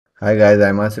Hi guys,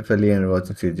 I'm Asif Ali and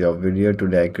watching CGHOW video.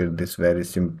 Today I created this very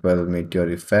simple meteor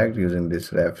effect using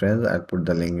this reference. I'll put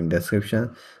the link in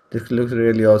description. This looks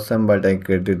really awesome, but I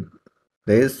created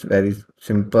this very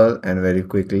simple and very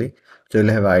quickly. So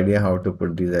you'll have idea how to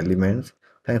put these elements.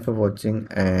 Thanks for watching,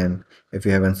 and if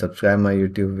you haven't subscribed my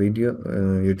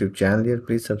YouTube channel yet,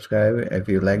 please subscribe. If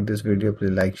you like this video, please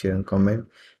like, share and comment,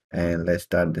 and let's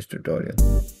start this tutorial.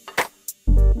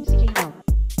 CGHOW.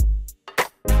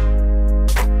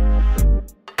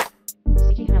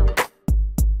 CGHOW.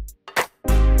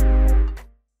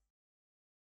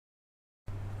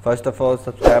 First of all,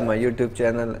 subscribe my YouTube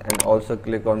channel and also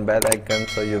click on bell icon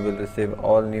so you will receive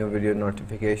all new video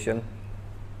notification.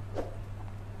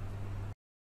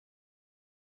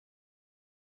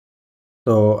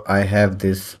 So I have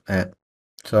this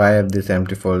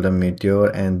empty folder Meteor,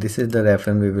 and this is the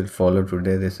reference we will follow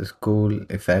today. This is cool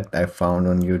effect I found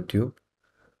on YouTube.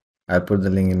 I'll put the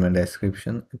link in my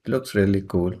description. It looks really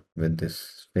cool with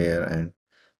this sphere and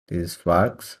these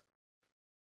sparks.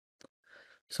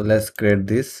 So let's create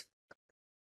this.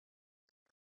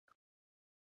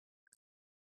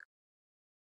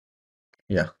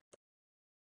 Yeah.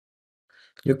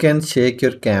 You can shake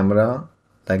your camera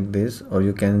like this, or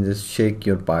you can just shake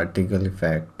your particle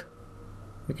effect.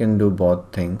 You can do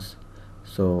both things.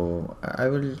 So I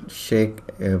will shake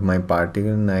my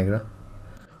particle in Niagara.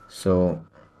 So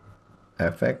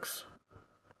FX,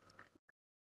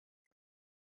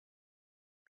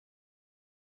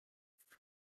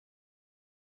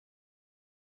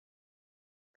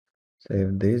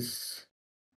 save this.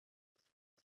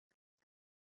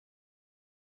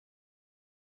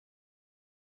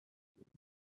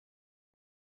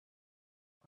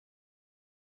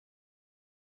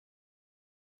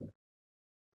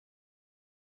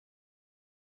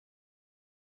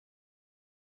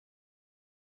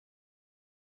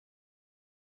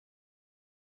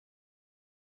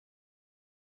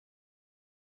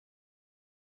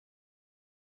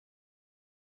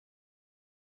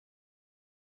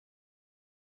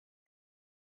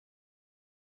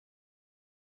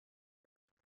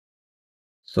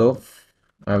 So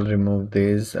I'll remove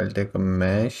this. I'll take a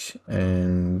mesh,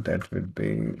 and that will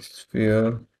be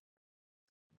sphere.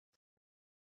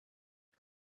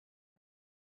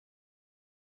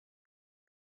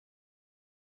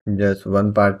 Just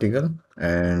one particle,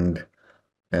 and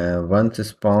once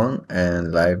spawn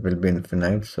and life will be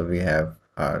infinite. So we have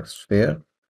our sphere,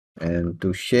 and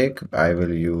to shake I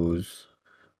will use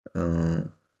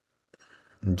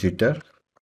jitter,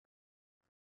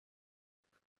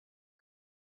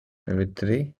 maybe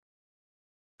 3.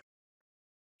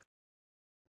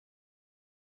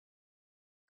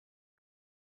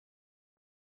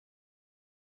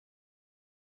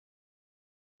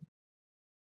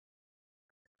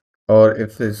 Or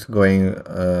if it's going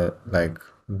like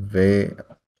way,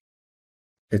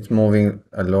 it's moving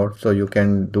a lot, so you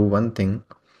can do one thing.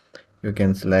 You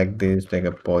can select this, take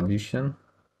a position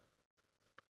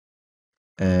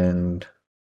and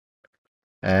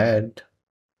add,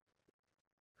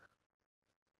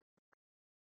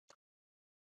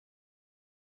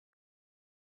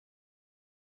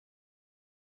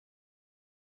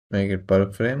 make it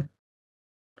per frame,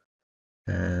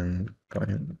 and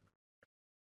point.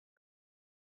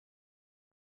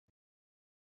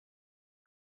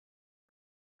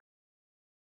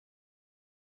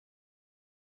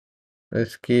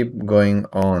 Let's keep going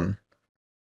on.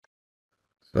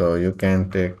 So you can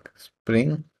take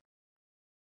spring,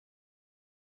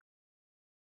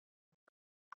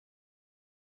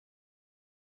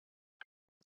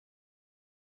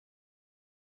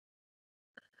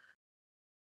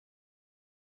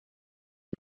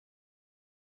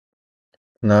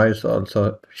 now it's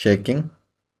also shaking.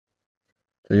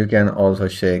 So you can also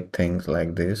shake things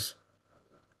like this.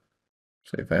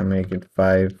 So if I make it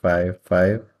 5, 5,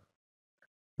 5,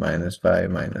 minus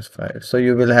 5, minus 5. So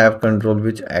you will have control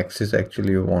which axis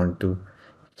actually you want to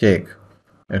shake.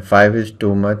 And 5 is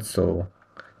too much, so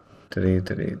 3,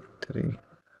 3, 3.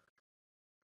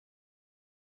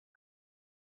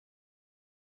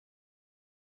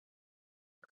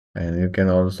 And you can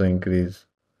also increase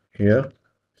here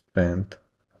strength.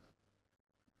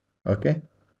 Okay.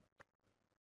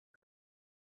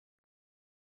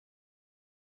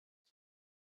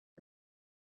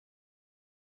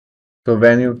 So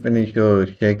when you finish your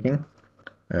shaking,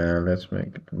 let's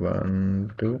make it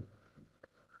 1, 2.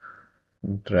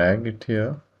 Drag it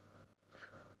here.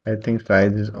 I think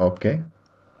size is okay.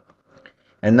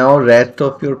 And now rest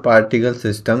of your particle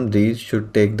system, these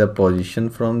should take the position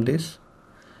from this.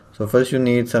 So first you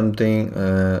need something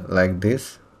like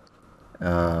this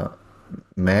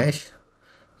mesh.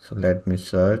 So let me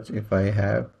search if I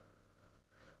have.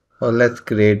 Or let's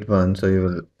create one so you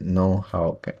will know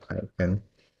how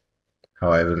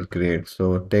I will create.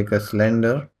 So take a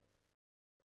slender,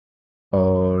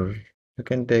 or you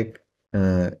can take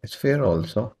a sphere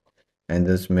also, and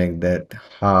just make that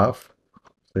half.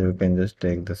 So you can just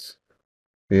take this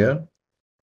sphere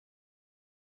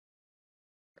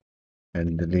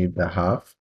and delete the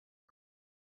half,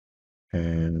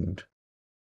 and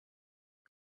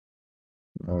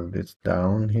move this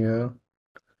down here.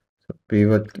 So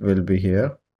pivot will be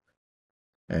here,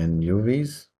 and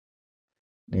UVs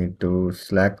need to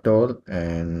select all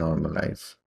and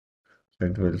normalize. So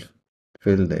it will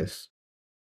fill this,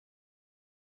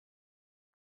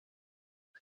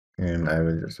 and I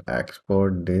will just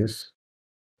export this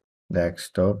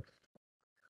desktop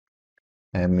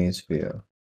hemisphere,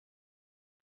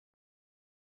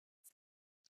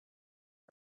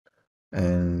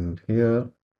 and here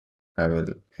I will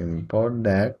import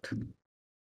that.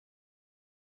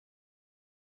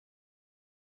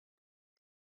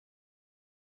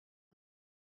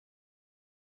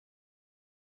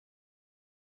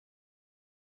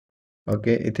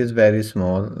 Okay, it is very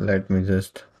small. Let me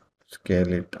just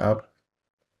scale it up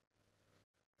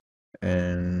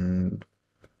and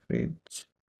reach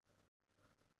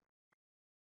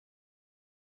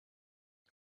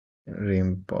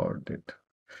re-import it.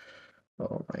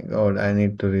 Oh my god, I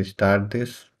need to restart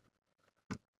this.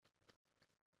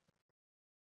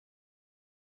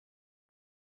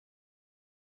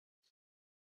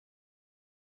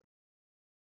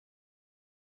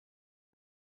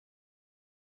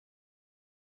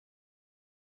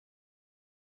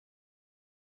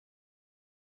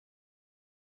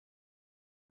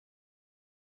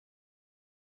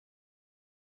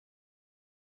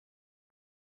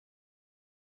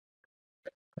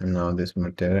 And now this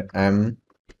material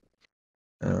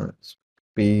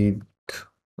speed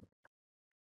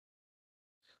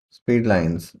speed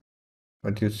lines.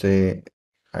 What you say?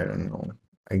 I don't know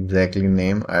exactly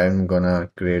name. I'm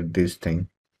gonna create this thing,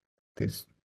 this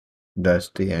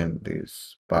dusty and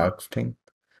this sparks thing.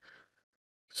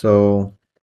 So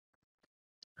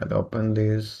I'll open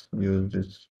this, use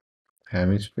this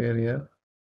hemisphere here.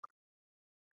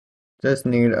 Just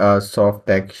need a soft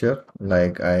texture,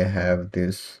 like I have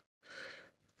this,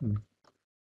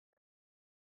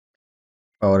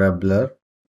 or a blur.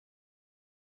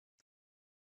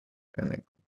 Connect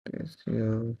this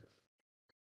here.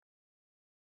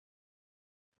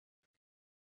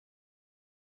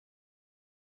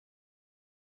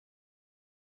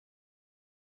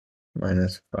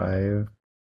 -5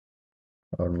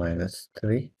 or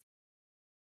 -3.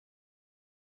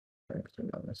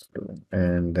 Actually, -2.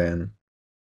 And then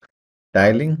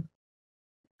tiling,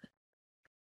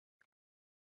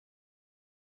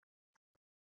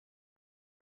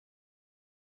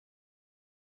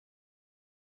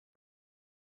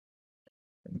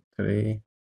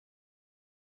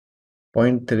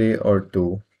 3.3 or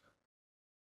 2.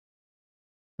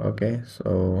 Okay,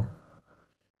 so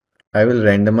I will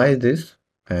randomize this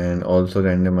and also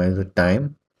randomize the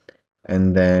time.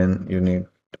 And then you need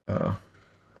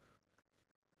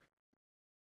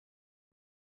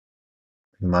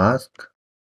mask,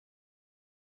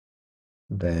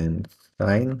 then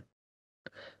sign.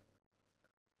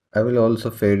 I will also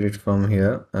fade it from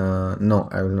here. No,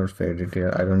 I will not fade it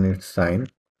here. I don't need sign.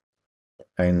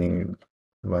 I need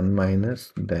 1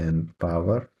 minus, then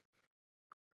power.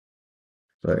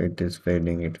 So it is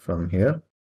fading it from here.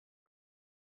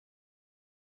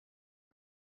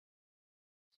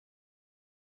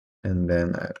 And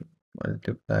then I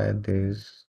multiply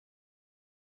this.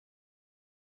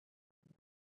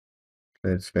 So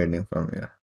it's fading from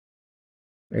here.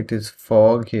 It is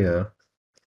fog here.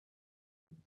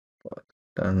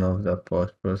 Turn off the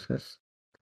post process.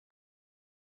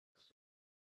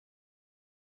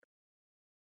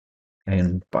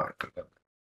 And particle.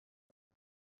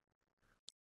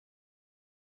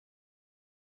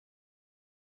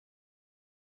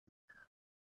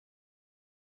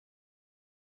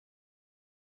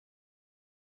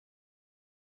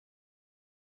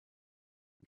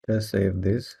 Just save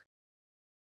this.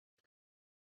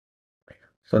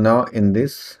 So now in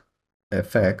this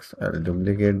FX, I'll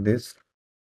duplicate this.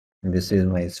 This is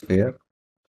my sphere.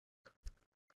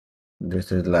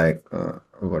 This is like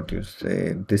what you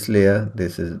say, this layer.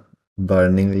 This is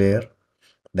burning layer.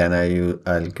 Then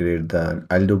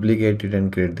I'll duplicate it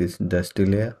and create this dusty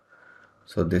layer.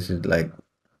 So this is like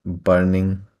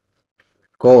burning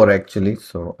core actually.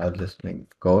 So I'll just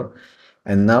make core.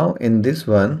 And now in this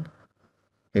one,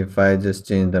 if I just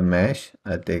change the mesh,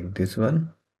 I take this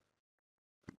one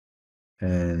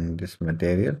and this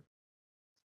material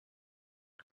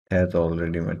has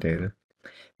already material.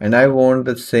 and I want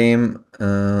the same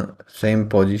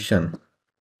position.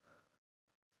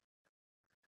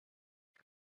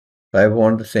 I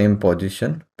want the same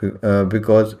position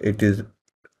because it is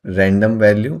random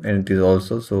value and it is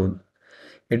also so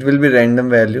it will be random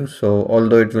value. So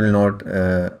although it will not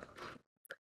uh,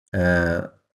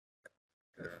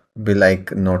 be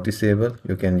like noticeable,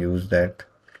 you can use that.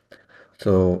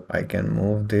 So I can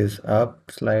move this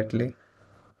up slightly.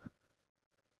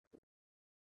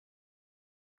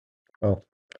 Oh,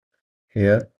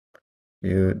 here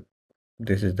you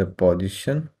this is the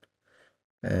position,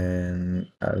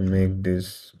 and I'll make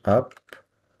this up.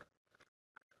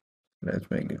 Let's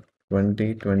make it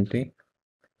 20, 20,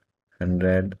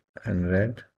 100,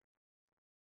 100.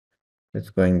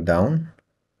 It's going down.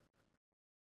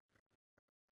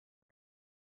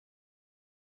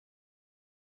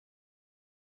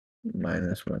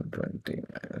 Minus 120,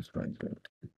 minus 120.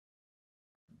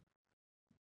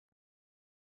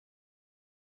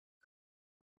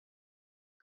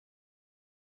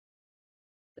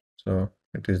 So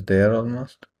it is there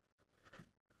almost.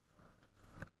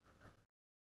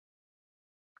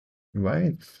 Why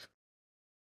it's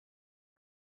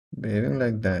behaving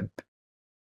like that?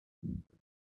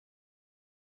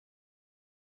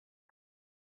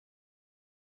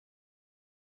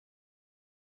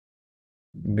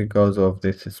 Because of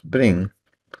this spring.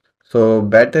 So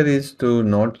better is to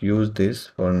not use this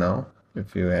for now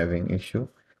if you're having issue.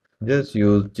 Just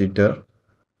use jitter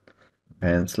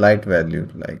and slight value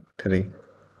like 3.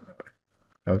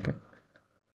 Okay.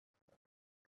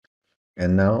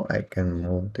 And now I can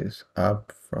move this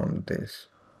up from this.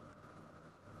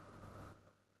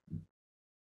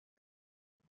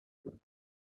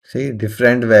 See,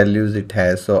 different values it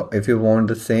has. So if you want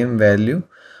the same value,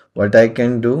 what I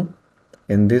can do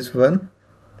in this one,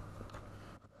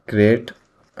 create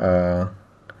a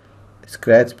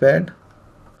scratch pad,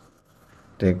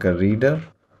 take a reader,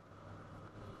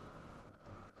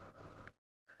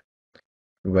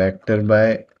 vector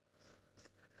by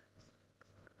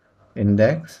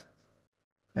index,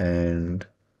 and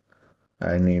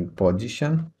I need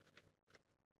position.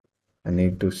 I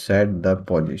need to set the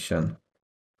position.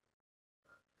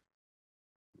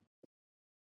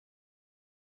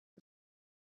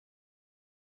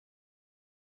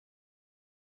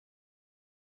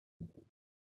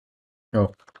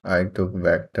 Oh, I took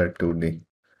vector 2D.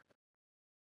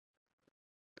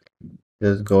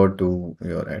 Just go to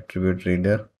your attribute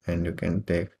reader and you can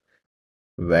take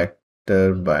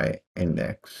vector by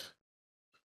index.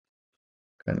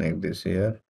 Connect this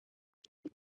here.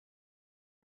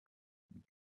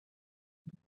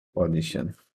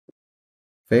 Position.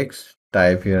 Fix.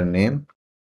 Type your name.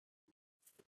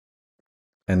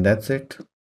 And that's it.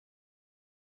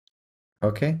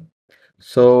 Okay.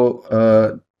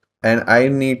 So, and I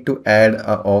need to add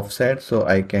a offset. So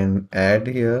I can add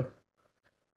here,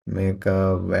 make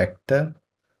a vector,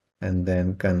 and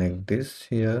then connect this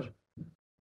here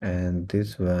and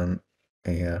this one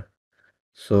here.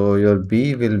 So your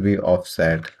B will be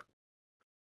offset.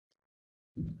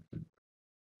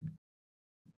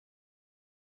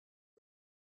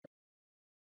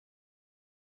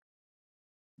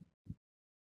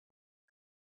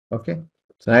 Okay.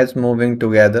 So now it's moving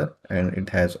together and it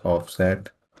has offset.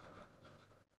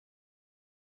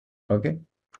 Okay.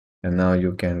 And now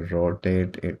you can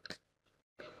rotate it.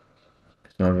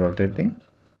 It's not rotating.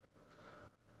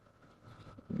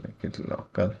 Make it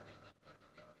local.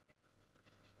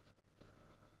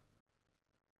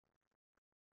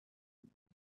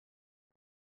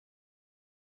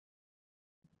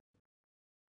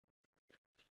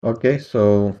 Okay.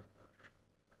 So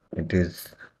it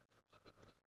is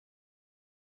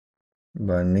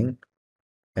burning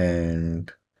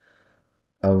and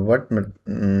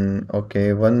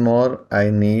okay, one more I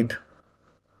need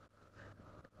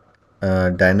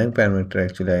dynamic parameter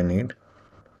actually I need.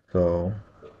 So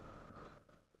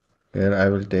here I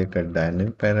will take a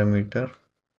dynamic parameter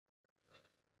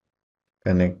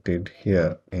connected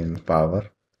here in power.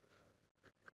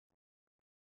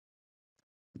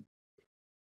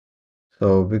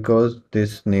 So because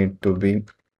this need to be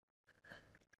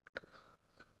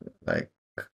like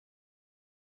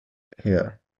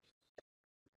here,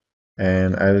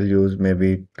 and I will use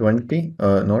maybe 20,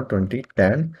 not 20,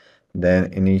 10,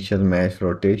 then initial mesh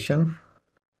rotation,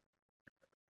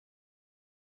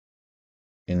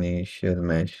 initial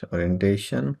mesh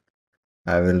orientation.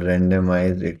 I will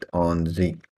randomize it on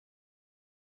Z.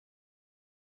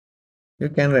 You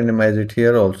can randomize it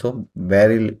here also,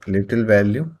 very little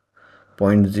value,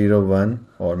 0.01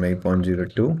 or maybe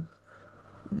 0.02,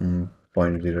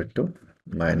 0.02,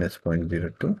 minus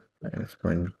 0.02, minus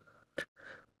 0.02.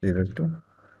 0 2.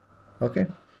 Okay,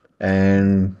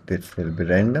 and this will be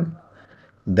random.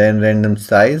 Then random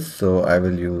size, so I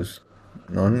will use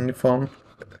non-uniform.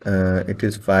 It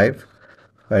is 5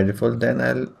 by default. Then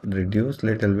I'll reduce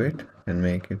little bit and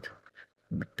make it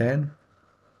 10.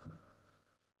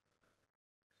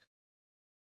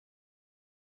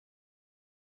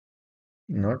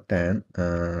 Not 10,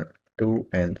 2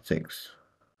 and 6.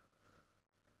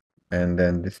 And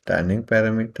then the standing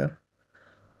parameter,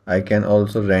 I can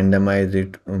also randomize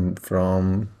it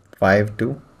from 5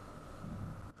 to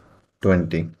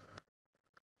 20.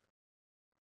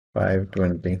 5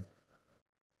 20.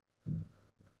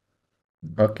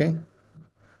 Okay,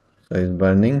 so it's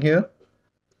burning here.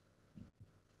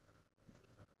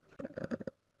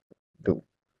 2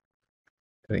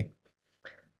 3.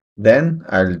 Then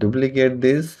I'll duplicate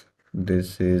this.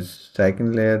 This is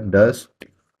second layer dust.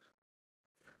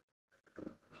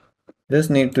 Just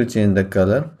need to change the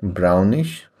color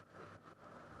brownish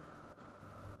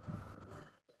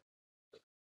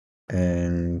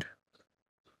and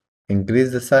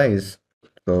increase the size.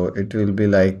 So it will be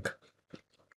like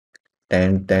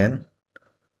 10 10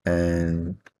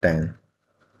 and 10.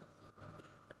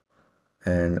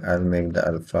 And I'll make the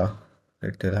alpha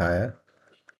little higher,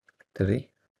 3.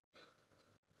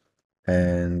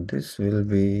 And this will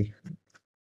be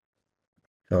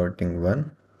sorting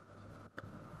 1.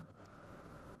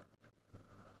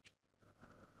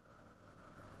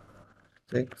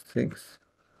 6 6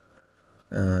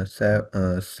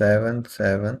 7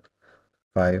 7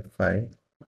 5 5.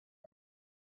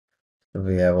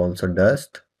 We have also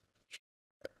dust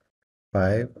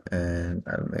 5, and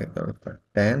I'll make alpha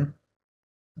 10,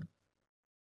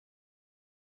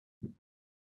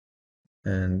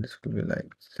 and this will be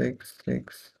like 6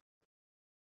 6.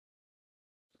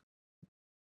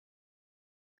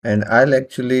 And I'll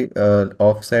actually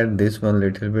offset this one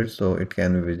little bit so it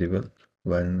can be visible.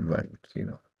 1 1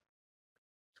 0.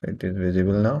 So it is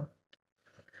visible now.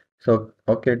 So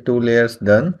okay, 2 layers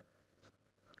done.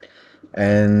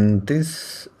 And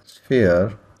this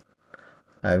sphere,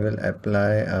 I will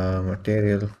apply a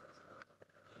material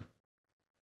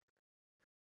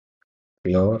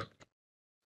floor,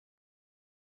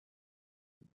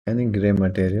 any gray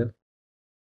material.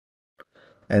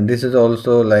 And this is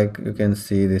also, like you can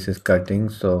see, this is cutting.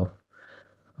 So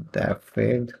tap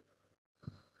fade,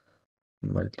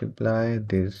 multiply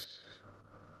this,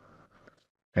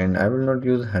 and I will not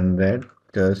use 100,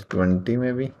 just 20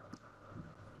 maybe.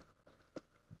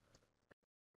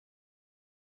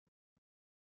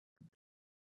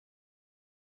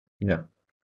 Yeah.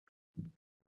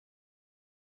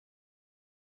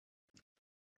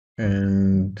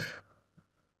 And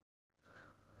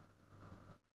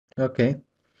okay,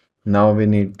 now we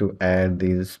need to add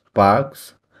these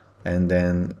sparks and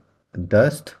then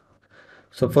dust.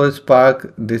 So for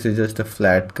spark, this is just a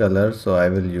flat color, so I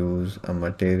will use a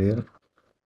material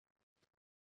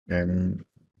and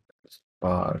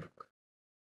spark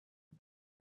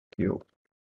cube.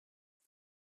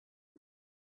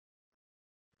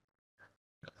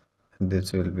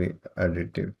 This will be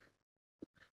additive.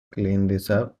 Clean this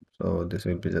up, so this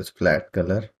will be just flat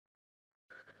color.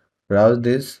 Browse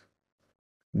this,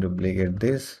 duplicate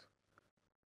this,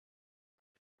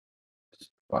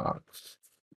 sparks.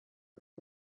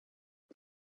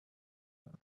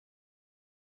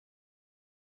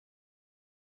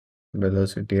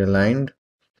 Velocity aligned,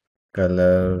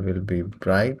 color will be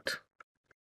bright,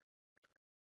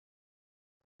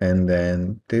 and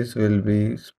then this will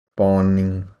be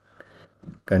spawning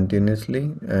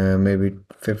continuously, maybe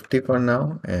 50 for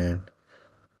now, and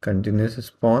continuous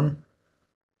spawn.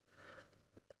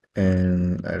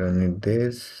 And I don't need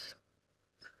this.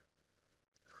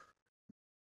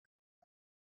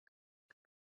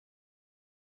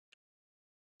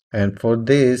 And for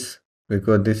this,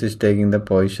 because this is taking the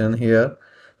position here,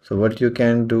 so what you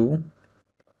can do,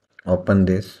 open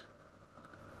this.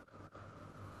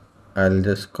 I'll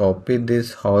just copy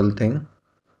this whole thing,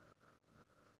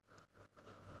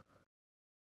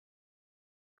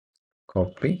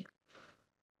 copy,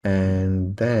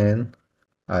 and then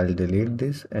I'll delete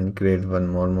this and create one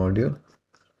more module.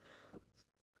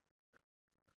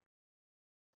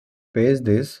 Paste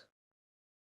this,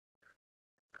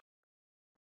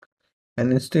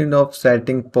 and instead of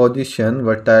setting position,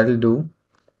 what I'll do,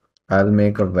 I'll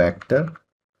make a vector.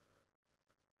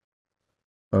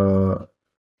 Uh,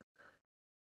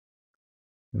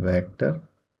 Vector,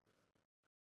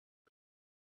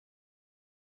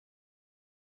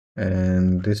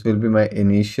 and this will be my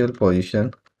initial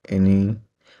position. Any,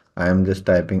 I am just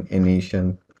typing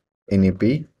initial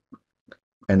inip,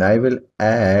 and I will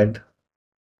add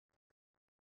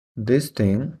this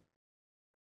thing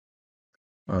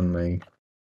on my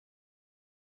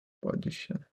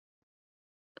position.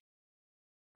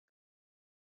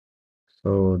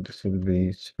 So this will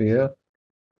be sphere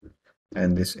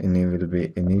and this ini will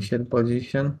be initial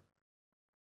position.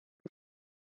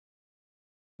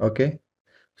 Okay.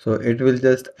 So it will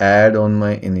just add on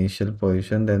my initial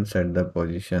position, then set the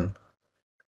position.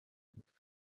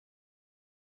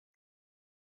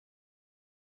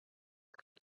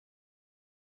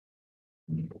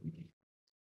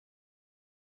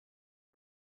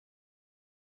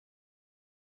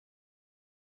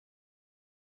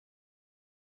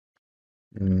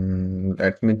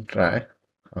 Let me try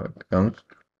how it comes.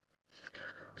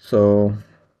 So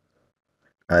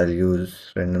I'll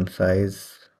use random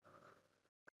size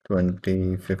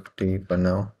 20, 50 for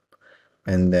now,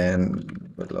 and then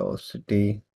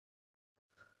velocity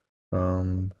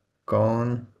from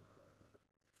cone.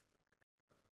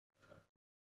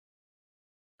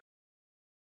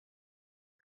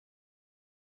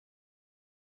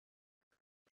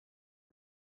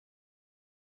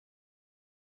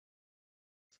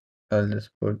 I'll just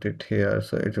put it here,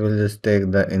 so it will just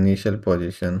take the initial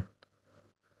position.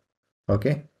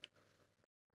 Okay.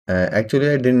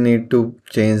 Actually, I didn't need to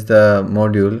change the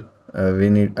module.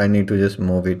 I need to just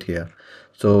move it here.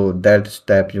 So that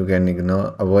step you can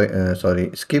ignore, avoid,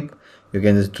 sorry, skip. You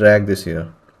can just drag this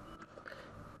here,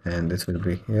 and this will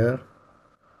be here,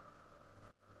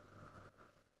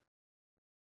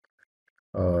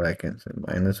 or I can say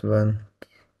 -1,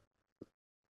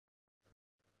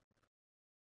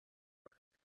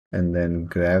 and then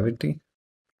gravity,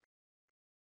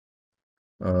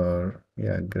 or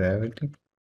yeah, gravity.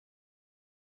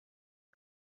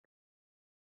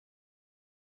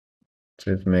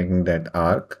 So it's making that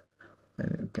arc,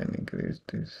 and you can increase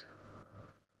this.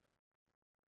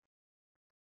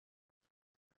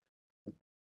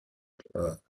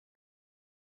 Uh,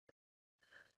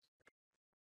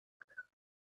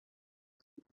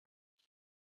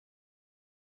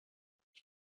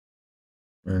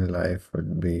 and life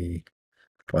would be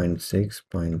 0 0.6,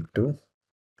 0 0.2,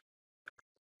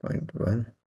 0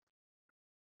 0.1.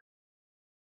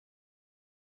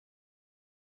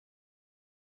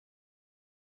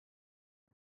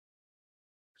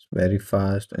 It's very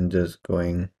fast and just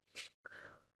going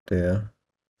there.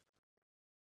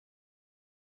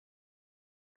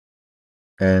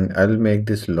 And I'll make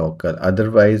this local.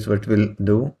 Otherwise, what will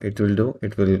do? It will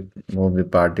move the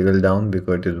particle down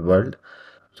because it is world.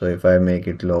 So if I make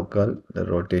it local, the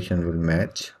rotation will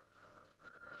match.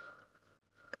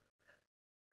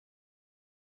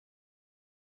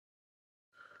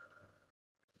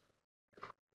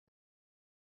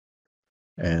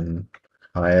 And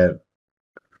higher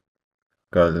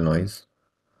curl noise.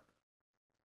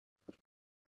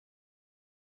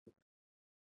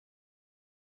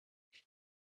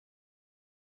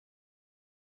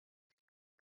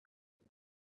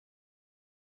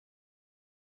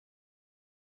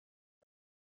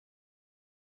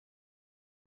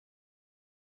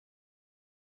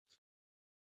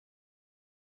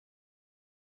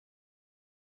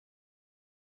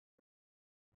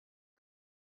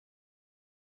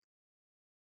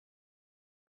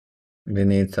 We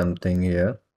need something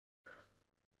here.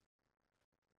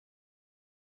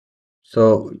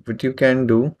 So what you can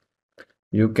do,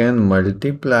 you can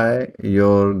multiply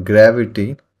your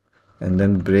gravity and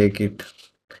then break it.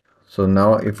 So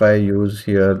now if I use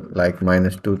here like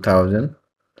 -2000,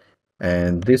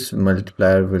 and this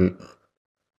multiplier will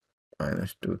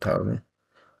 -2000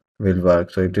 will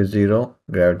work. So it is 0,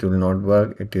 gravity will not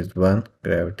work. It is 1,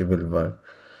 gravity will work.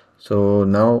 So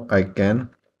now I can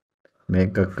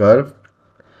make a curve,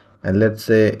 and let's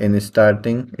say in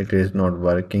starting it is not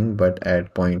working, but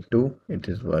at point 2 it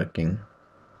is working.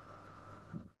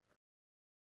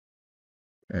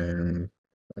 And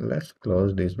let's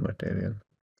close this material.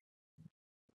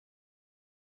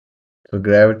 So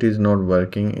gravity is not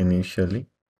working initially,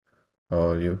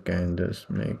 or you can just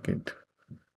make it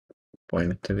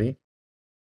 0.3.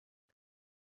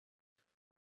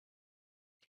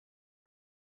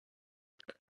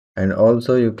 And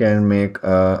also you can make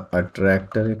a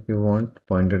tractor if you want,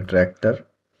 pointer tractor,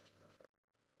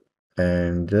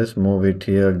 and just move it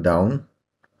here down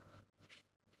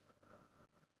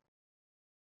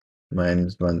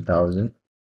 -1000.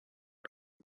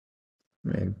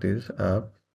 Make this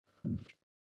up.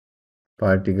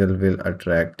 Particle will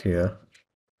attract here,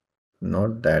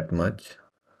 not that much.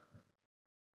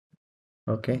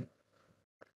 Okay.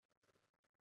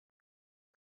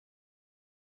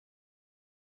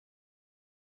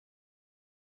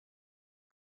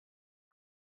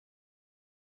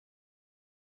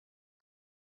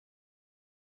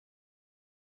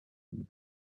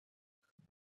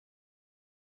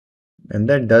 And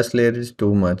that dust layer is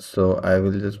too much, so I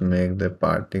will just make the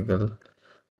particle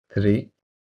 3,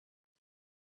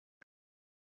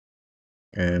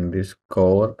 and this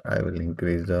core I will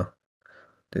increase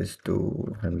this to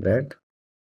 100,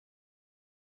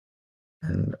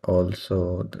 and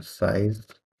also the size.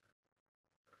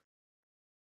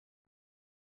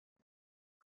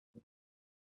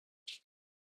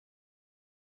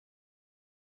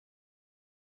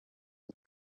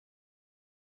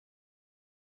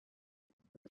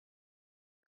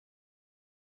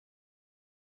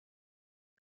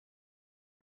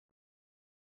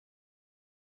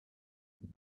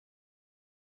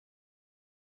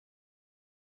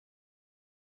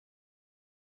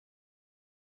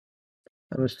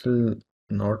 I'm still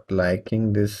not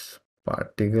liking this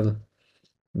particle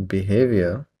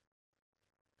behavior.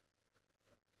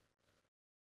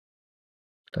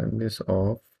 Turn this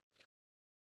off.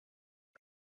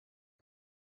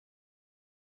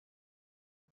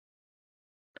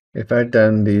 If I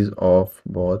turn these off,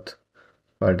 both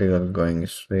particle going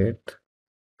straight.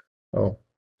 Oh,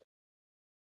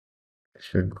 it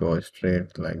should go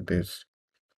straight like this.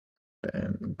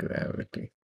 Then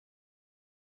gravity.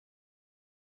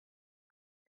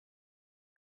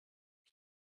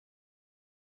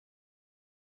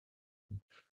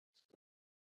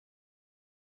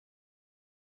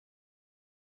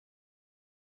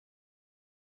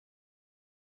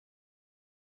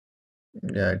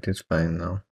 Yeah, it is fine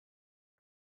now.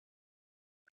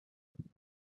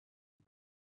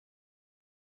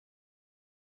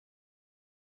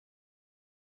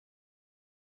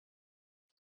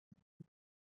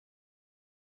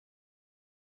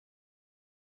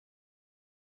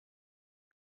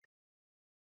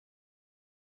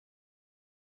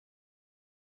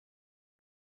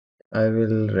 I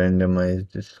will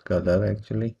randomize this color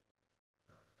actually.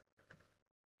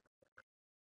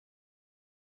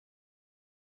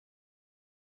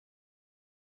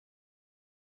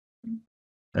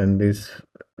 And this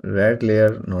red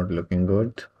layer not looking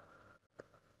good.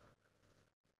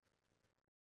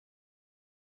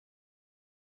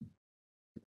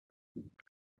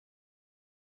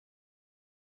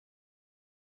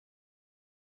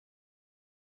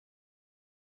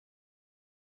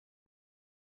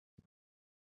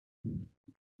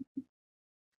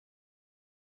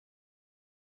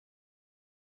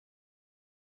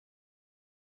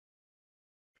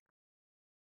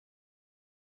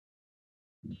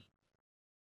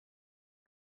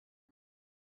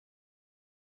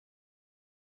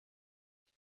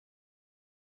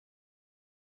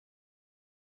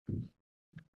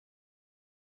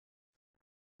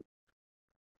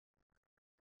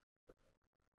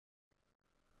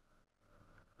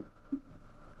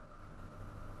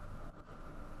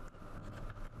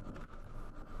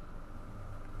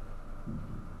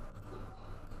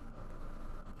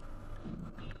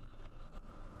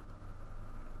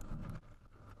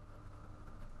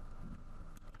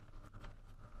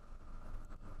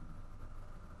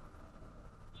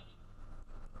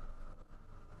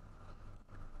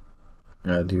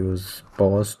 I'll use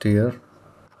post here.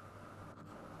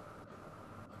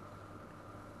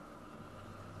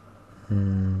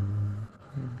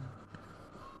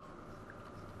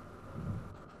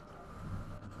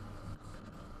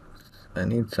 I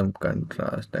need some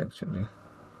contrast actually.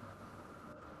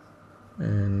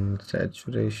 And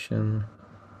saturation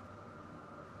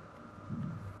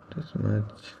this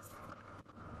much.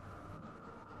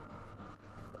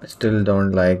 I still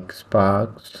don't like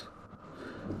sparks.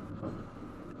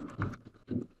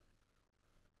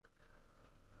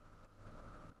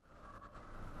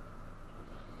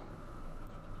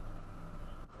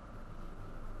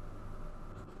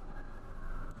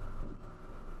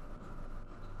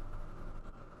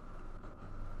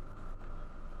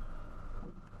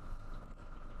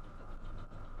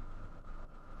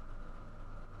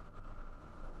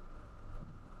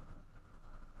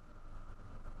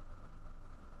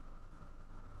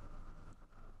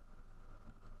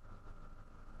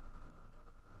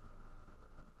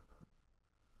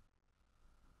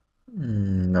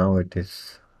 Now it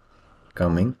is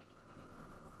coming.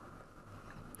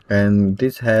 And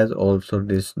this has also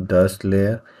this dust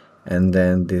layer, and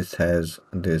then this has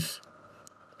this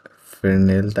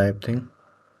fresnel type thing.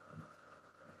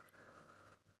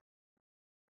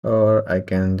 Or I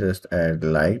can just add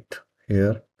light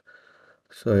here.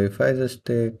 So if I just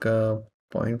take a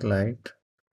point light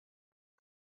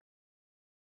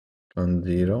on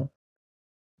 0,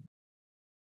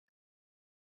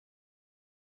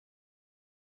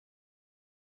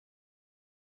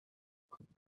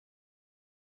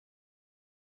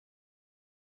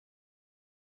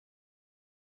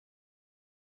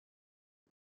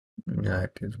 Yeah,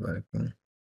 it is working.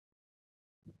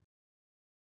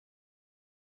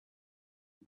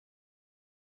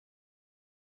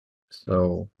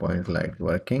 So point light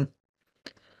working.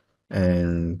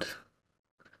 And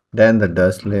then the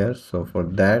dust layer. So for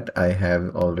that I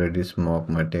have already smoke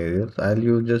materials. I'll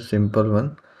use just simple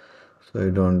one, so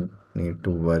you don't need to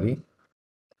worry.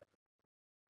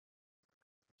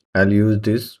 I'll use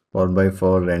this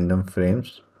 4x4 random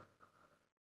frames,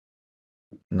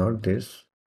 not this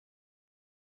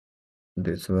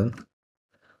one.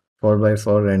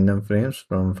 4x4 random frames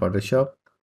from Photoshop.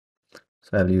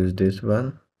 So I'll use this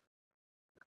one.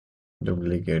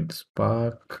 Duplicate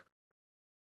spark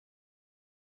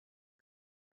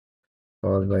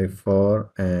 4x4,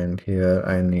 and here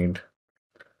I need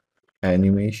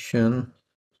animation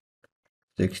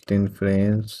 16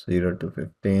 frames 0 to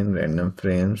 15 random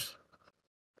frames.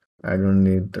 I don't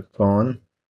need the cone.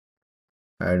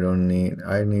 I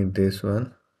need this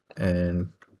one,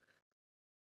 and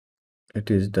it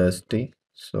is dusty,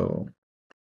 so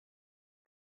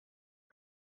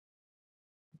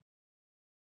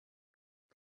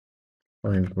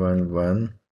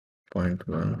 0.11,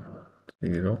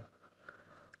 0.10,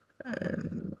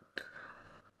 and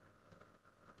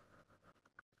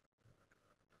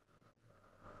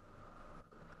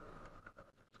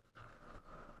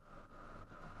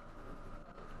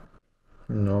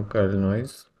no curl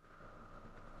noise.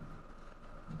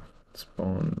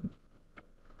 Spawn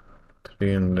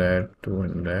 300,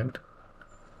 200,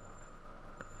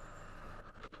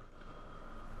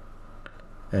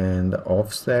 and the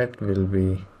offset will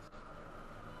be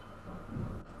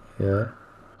here,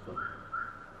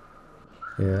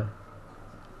 here,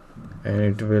 and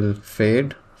it will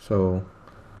fade, so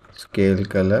scale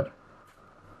color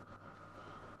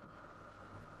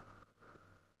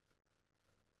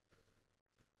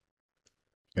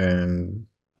and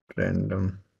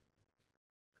random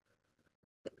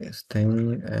this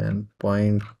thing, and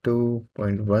 0.2,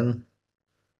 0.1.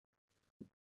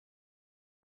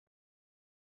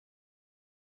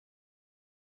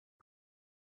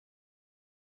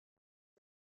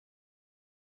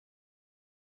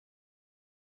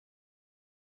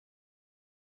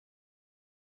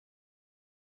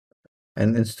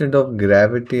 And instead of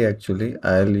gravity, actually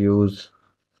I'll use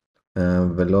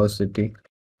velocity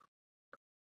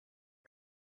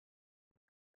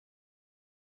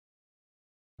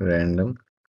random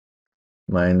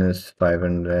minus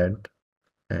 500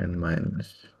 and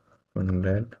minus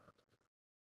 100.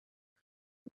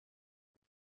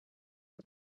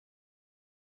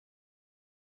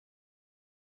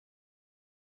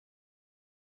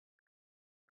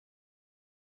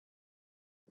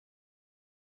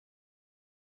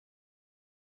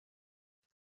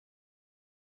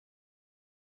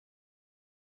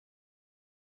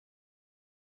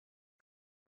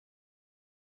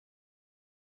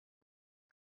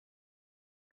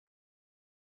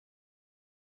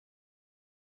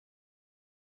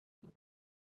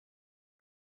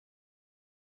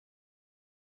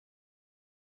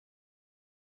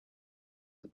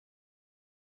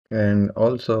 And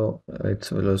also its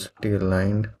velocity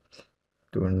aligned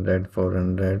 200,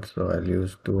 400, so I'll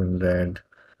use 200,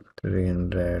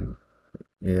 300,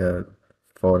 here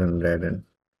 400 and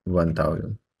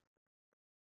 1000.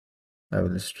 I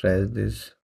will stretch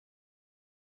this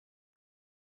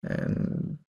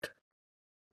and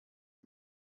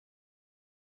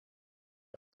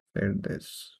fit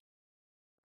this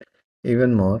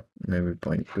even more, maybe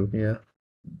 0.2 here.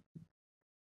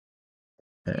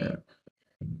 And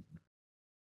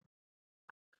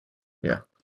yeah,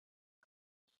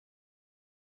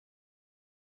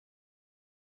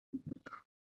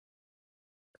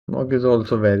 smoke is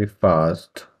also very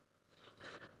fast,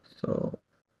 so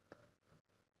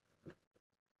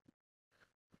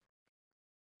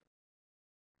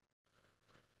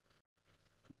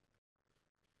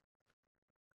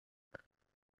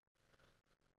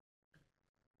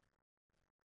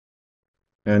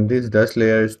and this dust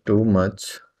layer is too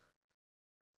much.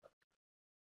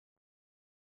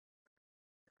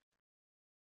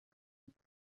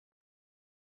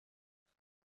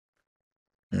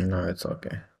 No, it's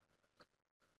okay.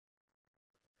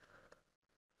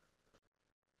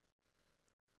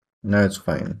 No, it's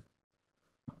fine.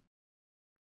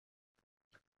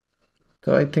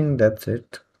 So I think that's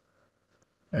it.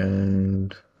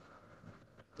 And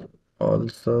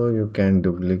also you can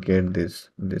duplicate this.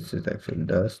 This is actually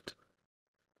dust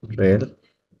trail.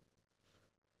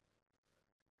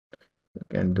 You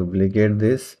can duplicate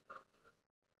this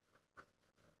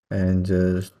and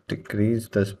just decrease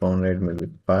the spawn rate maybe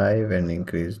 5 and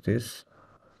increase this.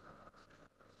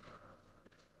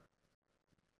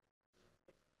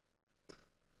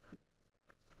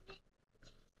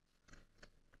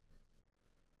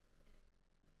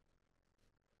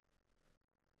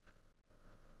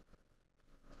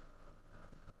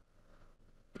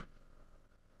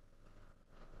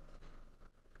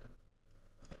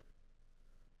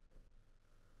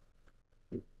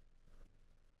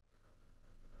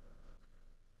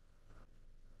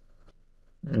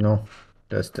 No,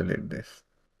 just delete this.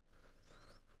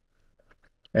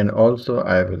 And also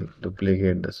I will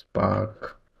duplicate the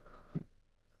spark.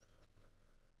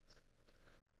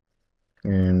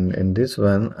 And in this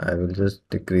one, I will just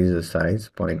decrease the size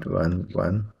 0.1,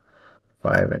 1,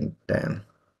 5, and 10.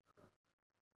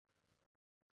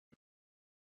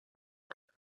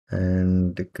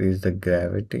 And decrease the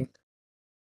gravity.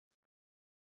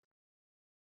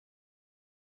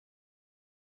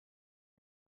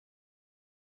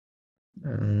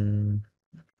 Um,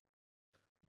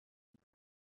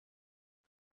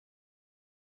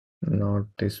 Not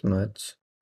this much.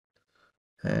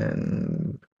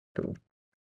 And 2.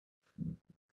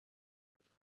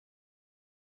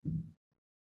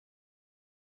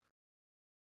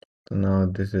 So now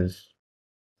this is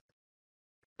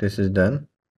done.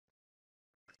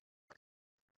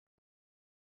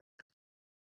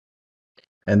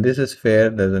 And this is fair,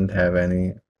 doesn't have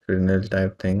any Fresnel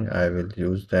type thing. I will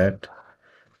use that.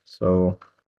 So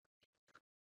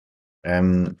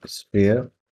M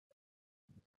sphere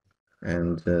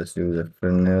and just use a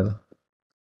Fresnel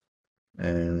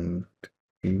and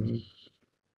E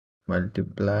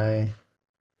multiply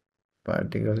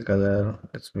particle color.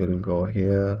 This will go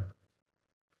here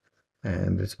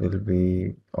and this will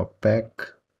be opaque,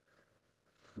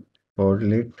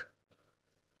 lit,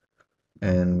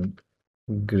 and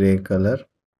gray color.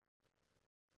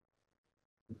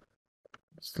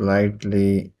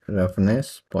 Slightly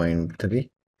roughness 0.3.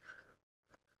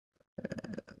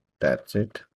 That's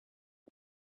it.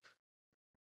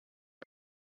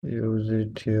 Use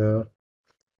it here.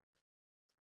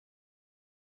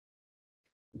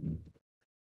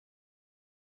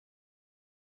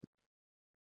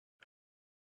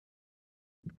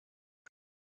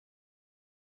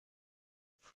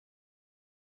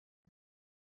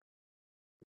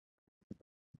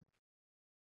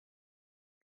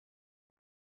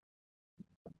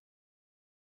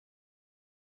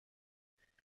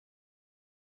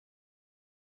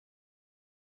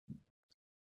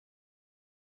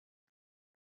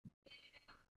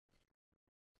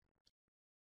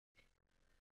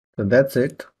 So that's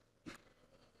it.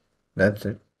 That's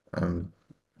it. I'm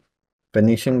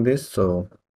finishing this. So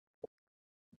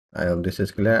I hope this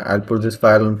is clear. I'll put this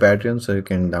file on Patreon so you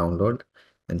can download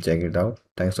and check it out.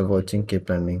 Thanks for watching. Keep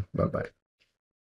learning. Bye bye.